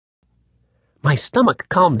My stomach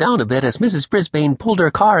calmed down a bit as Mrs. Brisbane pulled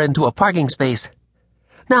her car into a parking space.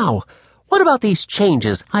 "Now, what about these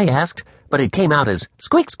changes?" I asked, but it came out as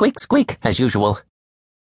squeak, squeak, squeak, as usual.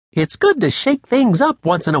 "It's good to shake things up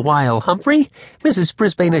once in a while, Humphrey," Mrs.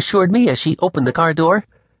 Brisbane assured me as she opened the car door.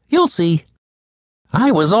 "You'll see."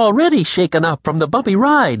 I was already shaken up from the bumpy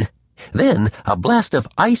ride. Then a blast of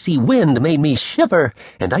icy wind made me shiver,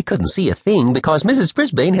 and I couldn't see a thing because Mrs.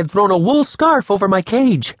 Brisbane had thrown a wool scarf over my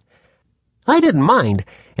cage. I didn't mind,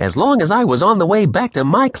 as long as I was on the way back to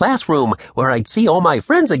my classroom, where I'd see all my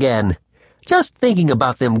friends again. Just thinking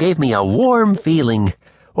about them gave me a warm feeling.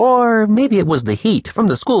 Or maybe it was the heat from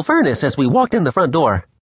the school furnace as we walked in the front door.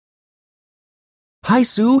 "Hi,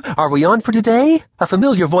 Sue, are we on for today?" a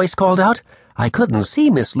familiar voice called out. I couldn't see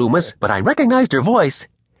Miss Loomis, but I recognized her voice.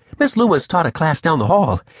 Miss Loomis taught a class down the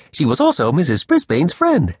hall. She was also Mrs. Brisbane's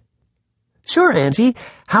friend. "Sure, Auntie.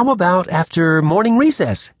 How about after morning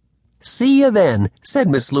recess?" "See you then," said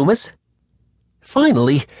Miss Loomis.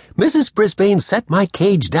 Finally, Mrs. Brisbane set my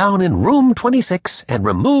cage down in room 26 and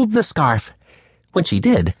removed the scarf. When she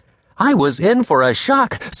did, I was in for a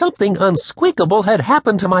shock. Something unsqueakable had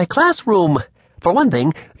happened to my classroom. For one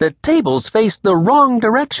thing, the tables faced the wrong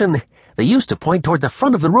direction. They used to point toward the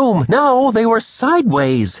front of the room. Now they were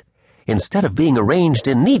sideways. Instead of being arranged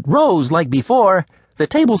in neat rows like before, the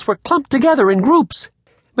tables were clumped together in groups.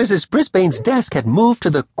 Mrs. Brisbane's desk had moved to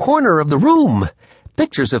the corner of the room.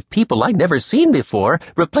 Pictures of people I'd never seen before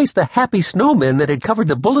replaced the happy snowmen that had covered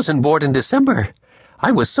the bulletin board in December.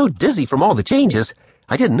 I was so dizzy from all the changes,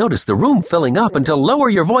 I didn't notice the room filling up until Lower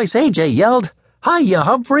Your Voice AJ yelled, "Hiya,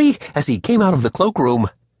 Humphrey," as he came out of the cloakroom.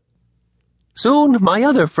 Soon, my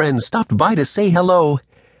other friends stopped by to say hello.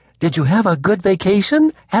 "Did you have a good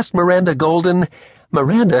vacation?" asked Miranda Golden.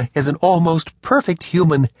 Miranda is an almost perfect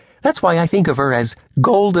human. That's why I think of her as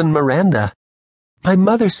Golden Miranda. "My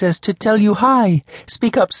mother says to tell you hi,"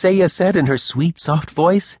 Speak Up Saya said in her sweet, soft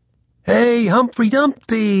voice. "Hey, Humphrey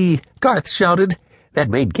Dumpty," Garth shouted. That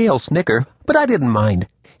made Gail snicker, but I didn't mind.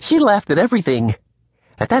 She laughed at everything.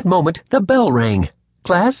 At that moment, the bell rang.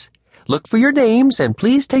 "Class, look for your names and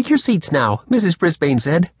please take your seats now," Mrs. Brisbane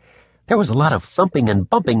said. There was a lot of thumping and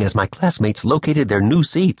bumping as my classmates located their new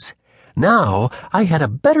seats. Now, I had a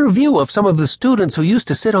better view of some of the students who used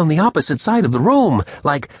to sit on the opposite side of the room,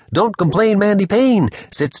 like "Don't Complain, Mandy Payne,"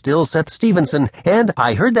 "Sit Still, Seth Stevenson," and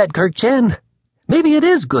 "I Heard That, Kirk Chen." Maybe it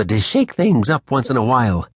is good to shake things up once in a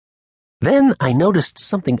while. Then I noticed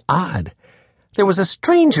something odd. There was a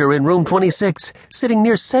stranger in room 26, sitting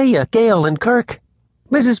near Saya, Gail, and Kirk.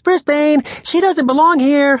 "Mrs. Brisbane, she doesn't belong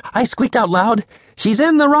here," I squeaked out loud. "She's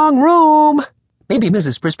in the wrong room." Maybe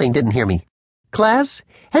Mrs. Brisbane didn't hear me. "Class,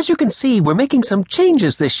 as you can see, we're making some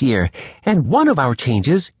changes this year, and one of our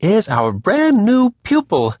changes is our brand new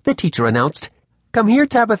pupil," the teacher announced. "Come here,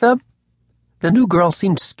 Tabitha." The new girl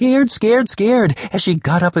seemed scared as she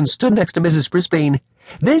got up and stood next to Mrs. Brisbane.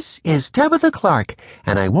 "This is Tabitha Clark,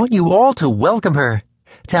 and I want you all to welcome her.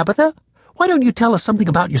 Tabitha, why don't you tell us something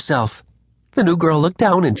about yourself?" The new girl looked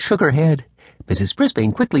down and shook her head. Mrs.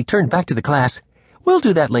 Brisbane quickly turned back to the class. "We'll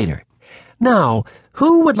do that later. Now,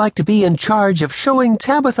 who would like to be in charge of showing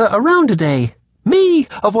Tabitha around today?" "Me,"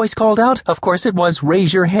 a voice called out. Of course it was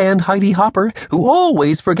Raise Your Hand Heidi Hopper, who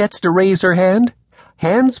always forgets to raise her hand.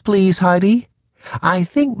 "Hands, please, Heidi." I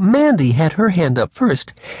think Mandy had her hand up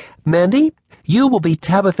first. "Mandy, you will be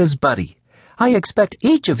Tabitha's buddy. I expect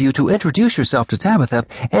each of you to introduce yourself to Tabitha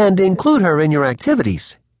and include her in your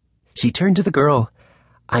activities." She turned to the girl.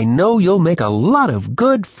 "I know you'll make a lot of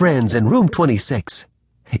good friends in room 26.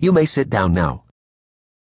 You may sit down now."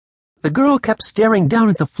 The girl kept staring down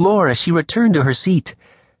at the floor as she returned to her seat.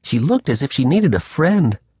 She looked as if she needed a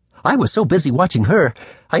friend. I was so busy watching her,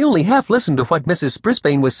 I only half listened to what Mrs.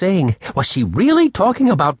 Brisbane was saying. Was she really talking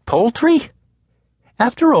about poultry?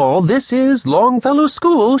 "After all, this is Longfellow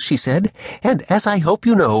School," she said, "and as I hope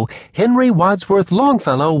you know, Henry Wadsworth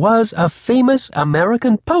Longfellow was a famous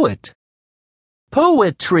American poet."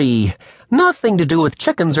 Poetry! Nothing to do with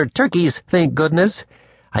chickens or turkeys, thank goodness.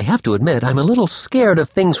 I have to admit I'm a little scared of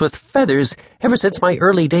things with feathers ever since my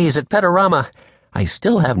early days at Petorama. I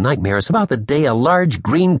still have nightmares about the day a large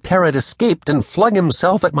green parrot escaped and flung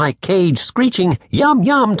himself at my cage, screeching, "Yum,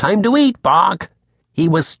 yum, time to eat, Bach!" He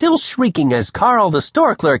was still shrieking as Carl, the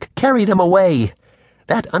store clerk, carried him away.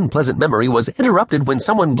 That unpleasant memory was interrupted when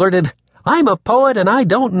someone blurted, "I'm a poet and I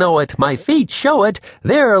don't know it. My feet show it.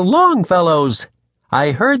 They're Longfellows."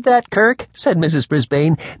 "I heard that, Kirk," said Mrs.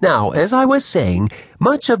 Brisbane. "Now, as I was saying,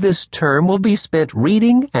 much of this term will be spent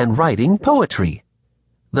reading and writing poetry."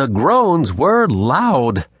 The groans were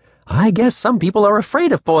loud. I guess some people are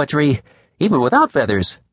afraid of poetry, even without feathers.